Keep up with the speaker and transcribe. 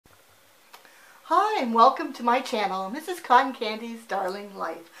Hi and welcome to my channel, Mrs. Cotton Candy's Darling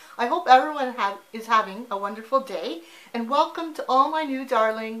Life. I hope everyone is having a wonderful day, and welcome to all my new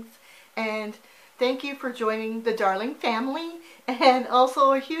darlings, and thank you for joining the darling family, and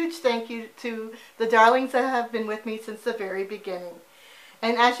also a huge thank you to the darlings that have been with me since the very beginning.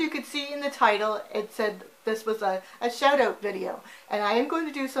 And as you could see in the title, it said this was a shout out video, and I am going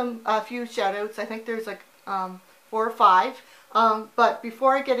to do a few shout outs. I think there's like 4 or 5, but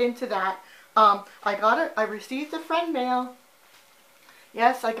before I get into that, I received a friend mail.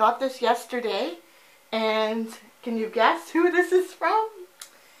 Yes, I got this yesterday, and can you guess who this is from?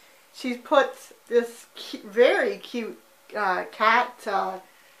 She put this very cute cat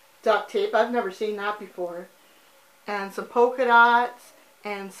duct tape. I've never seen that before, and some polka dots,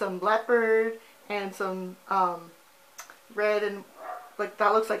 and some leopard, and some red and like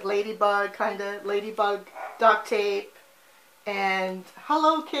that looks like ladybug, kind of ladybug duct tape, and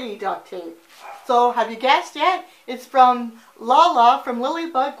Hello Kitty duct tape. So have you guessed yet? It's from Lala from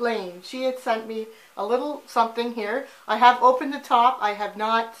Lilleybugglane. She had sent me a little something here. I have opened the top. I have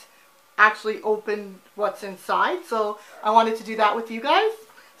not actually opened what's inside, so I wanted to do that with you guys.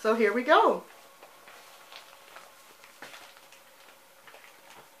 So here we go.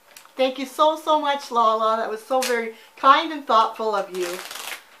 Thank you so much, Lala. That was so very kind and thoughtful of you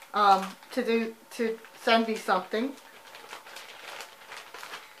to send me something.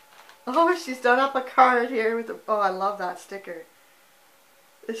 Oh, she's done up a card here with the, oh, I love that sticker.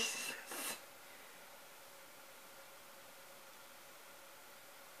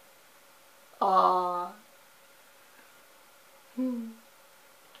 Aww.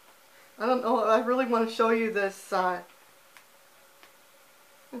 I don't know, I really want to show you this, I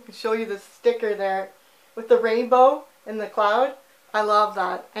can show you the sticker there with the rainbow and the cloud. I love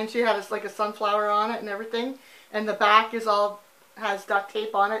that. And she had like a sunflower on it and everything. And the back is all has duct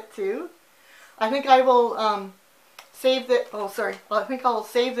tape on it too. I think I will save the, oh sorry, I think I will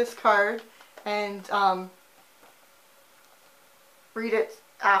save this card and read it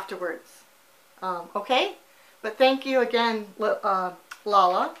afterwards. Okay? But thank you again,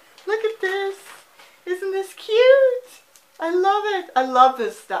 Lala. Look at this. Isn't this cute? I love it. I love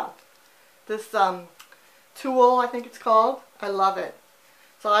this stuff. This tool, I think it's called. I love it.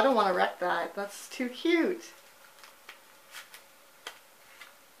 So I don't want to wreck that. That's too cute.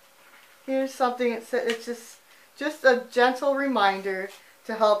 Here's something, it's just a gentle reminder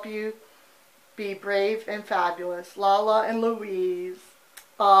to help you be brave and fabulous. Lala and Louise.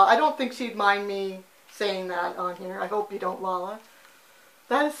 I don't think she'd mind me saying that on here. I hope you don't, Lala.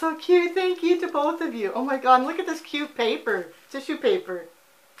 That is so cute. Thank you to both of you. Oh my god, look at this cute paper. Tissue paper.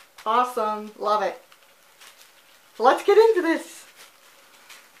 Awesome. Love it. So let's get into this.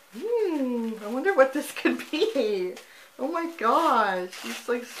 I wonder what this could be. Oh my gosh, she's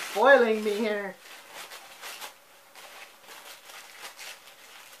like spoiling me here.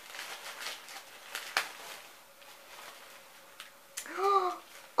 Oh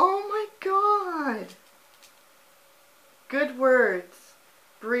my god. Good words.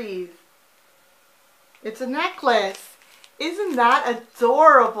 Breathe. It's a necklace. Isn't that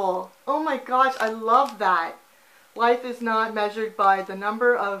adorable? Oh my gosh, I love that. Life is not measured by the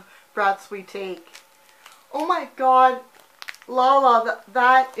number of breaths we take. Oh my god, Lala,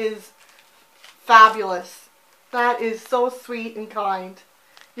 that is fabulous. That is so sweet and kind.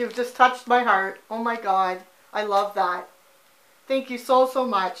 You've just touched my heart. Oh my god, I love that. Thank you so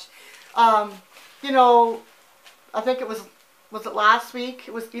much. You know, I think it was it last week?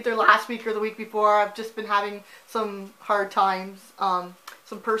 It was either last week or the week before. I've just been having some hard times,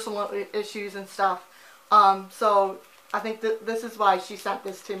 some personal issues and stuff. So I think that this is why she sent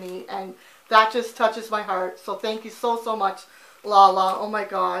this to me, and that just touches my heart. So thank you so much, Lala. Oh my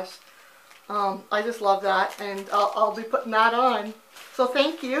gosh. I just love that, and I'll be putting that on. So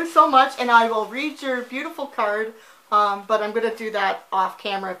thank you so much, and I will read your beautiful card, but I'm going to do that off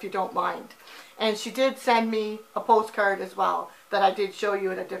camera if you don't mind. And she did send me a postcard as well that I did show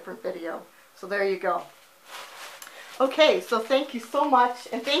you in a different video. So there you go. Okay, so thank you so much,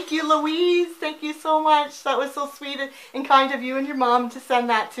 and thank you, Louise. Thank you so much. That was so sweet and kind of you and your mom to send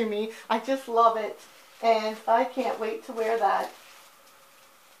that to me. I just love it, and I can't wait to wear that.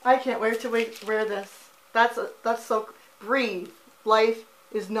 I can't wait to wear this. That's so. Breathe. Life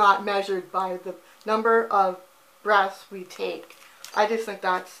is not measured by the number of breaths we take. I just think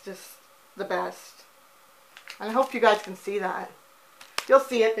that's just the best, and I hope you guys can see that. You'll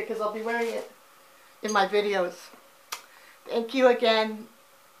see it because I'll be wearing it in my videos. Thank you again,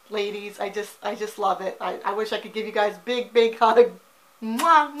 ladies. I just love it. I wish I could give you guys big hug.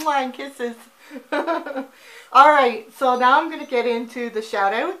 Mwah, mwah, and kisses. Alright, so now I'm going to get into the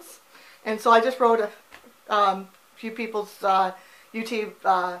shout outs. And so I just wrote a few people's YouTube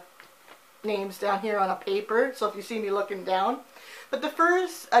names down here on a paper, so if you see me looking down. But the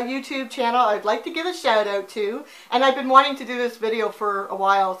first YouTube channel I'd like to give a shout out to, and I've been wanting to do this video for a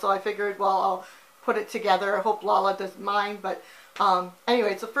while, so I figured, well, I'll put it together. I hope Lala doesn't mind, but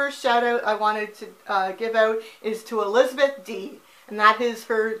anyways, the first shout out I wanted to give out is to Elizabeth D. And that is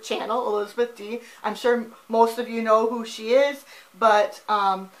her channel, Elizabeth D. I'm sure most of you know who she is, but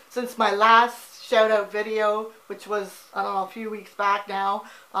since my last shout out video, which was, I don't know, a few weeks back now,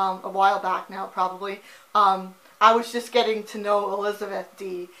 a while back now probably, I was just getting to know Elizabeth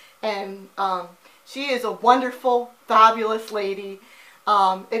D. And she is a wonderful, fabulous lady.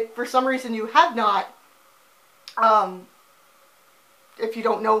 If for some reason you have not, if you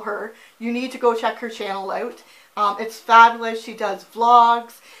don't know her, you need to go check her channel out. It's fabulous. She does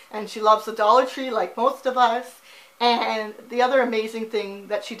vlogs, and she loves the Dollar Tree like most of us. And the other amazing thing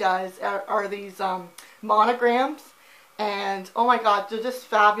that she does are these monograms. And oh my God, they're just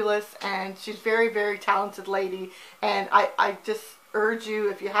fabulous. And she's a very, very talented lady. And I just urge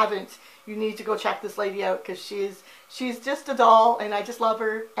you, if you haven't, you need to go check this lady out, because she's just a doll, and I just love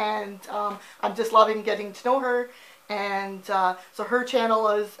her. And I'm just loving getting to know her. And so her channel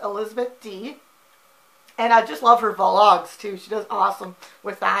is Elizabeth D. And I just love her vlogs too. She does awesome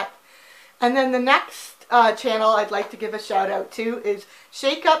with that. And then the next channel I'd like to give a shout out to is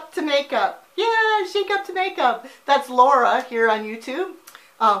Shake Up to Makeup. Yeah, Shake Up to Makeup. That's Laura here on YouTube.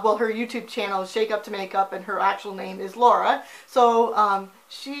 Well, her YouTube channel is Shake Up to Makeup, and her actual name is Laura. So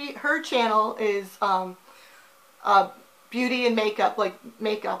her channel is beauty and makeup, like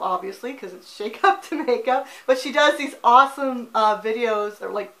makeup obviously, because it's Shake Up to Makeup. But she does these awesome videos that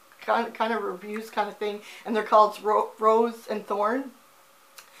are like kind of reviews kind of thing, and they're called Rose and Thorn.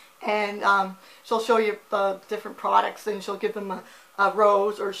 And she'll show you the different products, and she'll give them a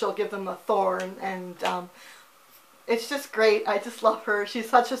rose, or she'll give them a thorn, and it's just great. I just love her. She's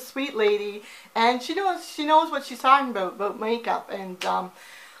such a sweet lady, and she knows what she's talking about makeup. And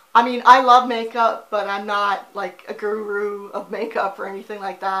I mean, I love makeup, but I'm not like a guru of makeup or anything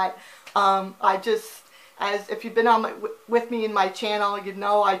like that. I just, if you've been on with me in my channel, you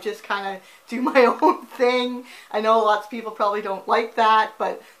know I just kind of do my own thing. I know lots of people probably don't like that,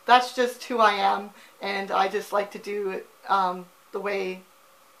 but that's just who I am, and I just like to do it the way,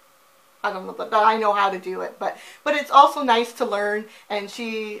 I don't know, but I know how to do it. But it's also nice to learn, and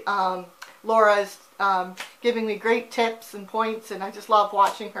Laura's giving me great tips and points, and I just love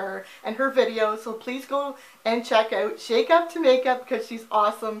watching her and her videos. So please go and check out Shake Up to Makeup, because she's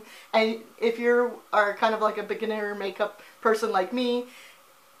awesome. And if you are kind of like a beginner makeup person like me,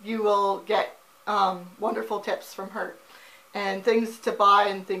 you will get wonderful tips from her, and things to buy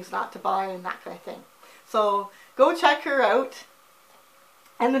and things not to buy and that kind of thing. So go check her out.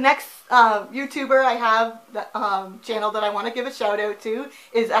 And the next YouTuber I have, the channel that I want to give a shout out to,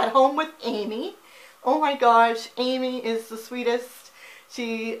 is AtHomeWithAmy. Oh my gosh, Amy is the sweetest.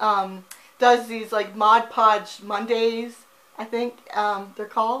 She does these like Mod Podge Mondays, I think they're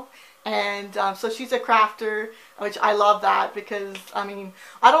called. And so she's a crafter, which I love that, because I mean,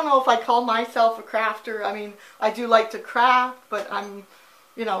 I don't know if I call myself a crafter. I mean, I do like to craft, but I'm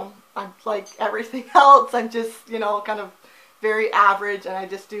like everything else. I'm just, kind of very average, and I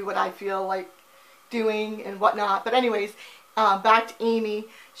just do what I feel like doing and whatnot. But anyways, back to Amy.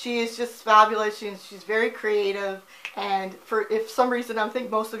 She is just fabulous. She's very creative, and if some reason, I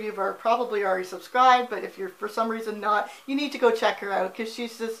think most of you are probably already subscribed, but if you're for some reason not, you need to go check her out, because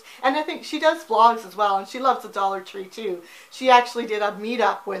she's just, and I think she does vlogs as well, and she loves the Dollar Tree too. She actually did a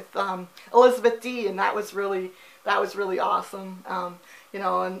meetup with Elizabeth D, and that was really awesome.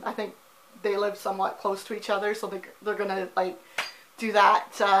 And I think they live somewhat close to each other, so they're gonna like do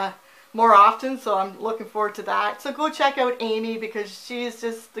that more often, so I'm looking forward to that. So go check out Amy, because she's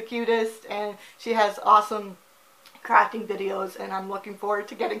just the cutest, and she has awesome crafting videos, and I'm looking forward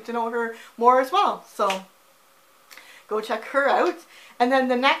to getting to know her more as well. So go check her out. And then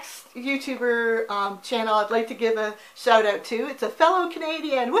the next YouTuber channel I'd like to give a shout out to, it's a fellow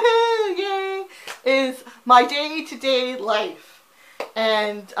Canadian, woohoo, yay, is My Day to Day Life.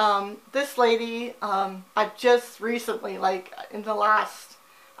 And this lady, I've just recently, like in the last,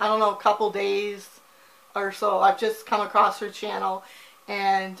 I don't know, couple days or so, I've just come across her channel,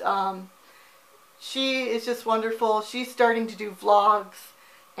 and she is just wonderful. She's starting to do vlogs,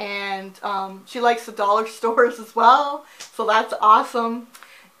 and she likes the dollar stores as well, so that's awesome.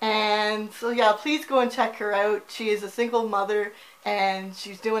 And so yeah, please go and check her out. She is a single mother, and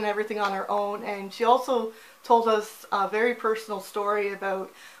she's doing everything on her own. And she also told us a very personal story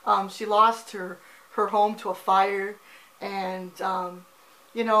about she lost her home to a fire, and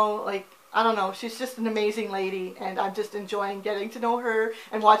you know, like, I don't know, she's just an amazing lady, and I'm just enjoying getting to know her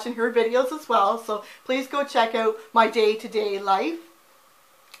and watching her videos as well. So please go check out my day-to-day life.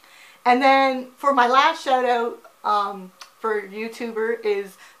 And then for my last shout out for YouTuber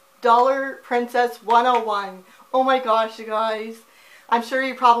is Dollar Princess 101. Oh my gosh, you guys. I'm sure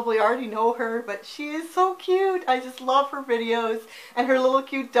you probably already know her, but she is so cute. I just love her videos and her little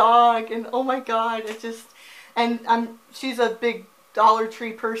cute dog, and oh my god, it just, and she's a big Dollar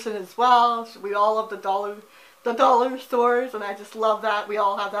Tree person as well. We all love the dollar stores, and I just love that. We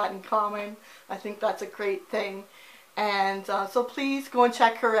all have that in common. I think that's a great thing. And so please go and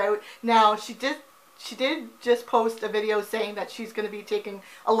check her out. Now, she did just post a video saying that she's going to be taking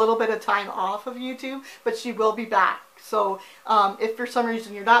a little bit of time off of YouTube, but she will be back. So if for some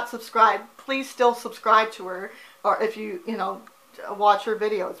reason you're not subscribed, please still subscribe to her, or if you know, watch her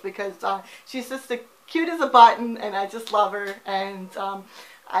videos, because she's just the cute as a button, and I just love her. And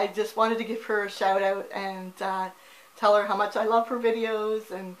I just wanted to give her a shout out and tell her how much I love her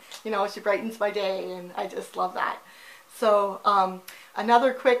videos, and you know, she brightens my day, and I just love that. So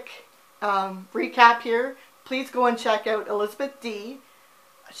another quick recap here. Please go and check out Elizabeth D,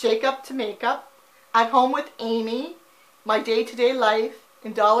 Shake Up to Makeup, At Home with Amy, My Day-to-Day Life,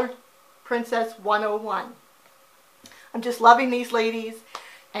 and Dollar Princess 101. I'm just loving these ladies,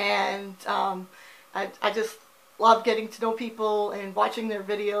 and I just love getting to know people and watching their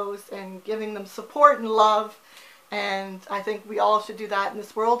videos and giving them support and love. And I think we all should do that in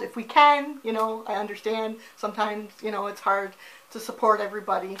this world if we can. You know, I understand sometimes, you know, it's hard to support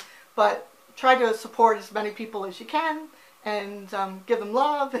everybody, but try to support as many people as you can, and give them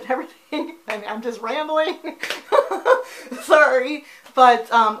love and everything. And I'm just rambling. Sorry. But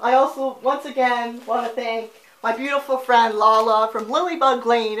I also, once again, want to thank my beautiful friend Lala from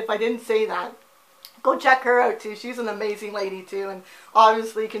lilleybugglane, if I didn't say that. Go check her out too. She's an amazing lady too, and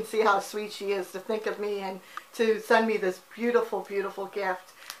obviously you can see how sweet she is to think of me and to send me this beautiful, beautiful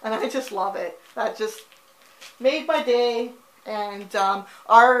gift. And I just love it. That just made my day. And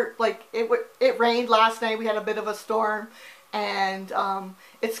it rained last night. We had a bit of a storm, and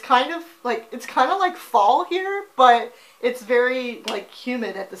it's kind of like fall here, but it's very like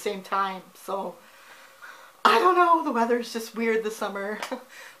humid at the same time. So I don't know, the weather's just weird this summer.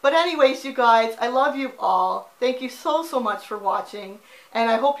 But anyways, you guys, I love you all. Thank you so much for watching,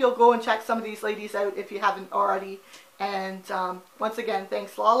 and I hope you'll go and check some of these ladies out if you haven't already. And once again,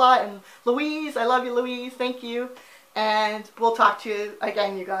 thanks Lala and Louise. I love you, Louise. Thank you. And we'll talk to you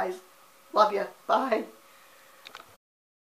again, you guys. Love you. Bye.